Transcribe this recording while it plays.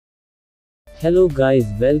Hello guys,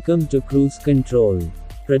 welcome to Cruise Control.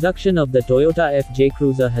 Production of the Toyota FJ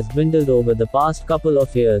Cruiser has dwindled over the past couple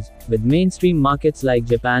of years, with mainstream markets like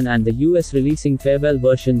Japan and the US releasing farewell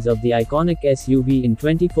versions of the iconic SUV in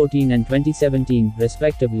 2014 and 2017,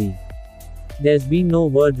 respectively. There's been no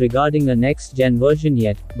word regarding a next-gen version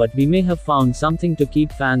yet, but we may have found something to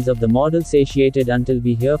keep fans of the model satiated until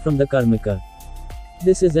we hear from the carmaker.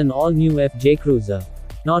 This is an all-new FJ Cruiser.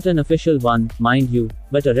 Not an official one, mind you,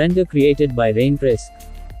 but a render created by Rain Prisk.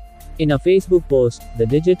 In a Facebook post, the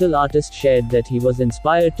digital artist shared that he was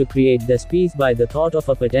inspired to create this piece by the thought of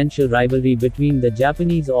a potential rivalry between the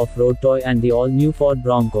Japanese off-road toy and the all-new Ford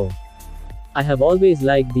Bronco. I have always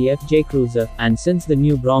liked the FJ Cruiser, and since the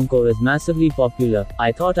new Bronco is massively popular,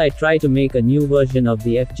 I thought I'd try to make a new version of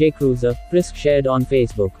the FJ Cruiser, Prisk shared on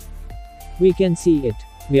Facebook. We can see it.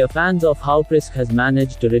 We are fans of how Prisk has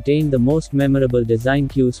managed to retain the most memorable design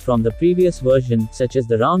cues from the previous version, such as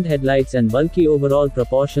the round headlights and bulky overall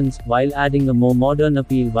proportions, while adding a more modern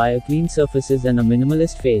appeal via clean surfaces and a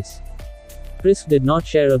minimalist face. Prisk did not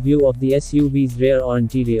share a view of the SUV's rear or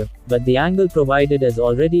interior, but the angle provided is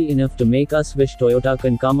already enough to make us wish Toyota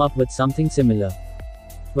can come up with something similar.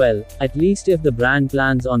 Well, at least if the brand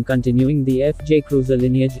plans on continuing the FJ Cruiser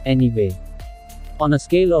lineage anyway. On a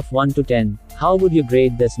scale of 1 to 10, how would you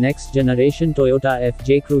grade this next generation Toyota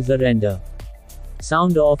FJ Cruiser render?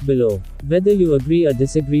 Sound off below. Whether you agree or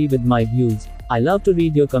disagree with my views, I love to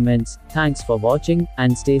read your comments. Thanks for watching,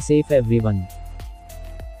 and stay safe everyone.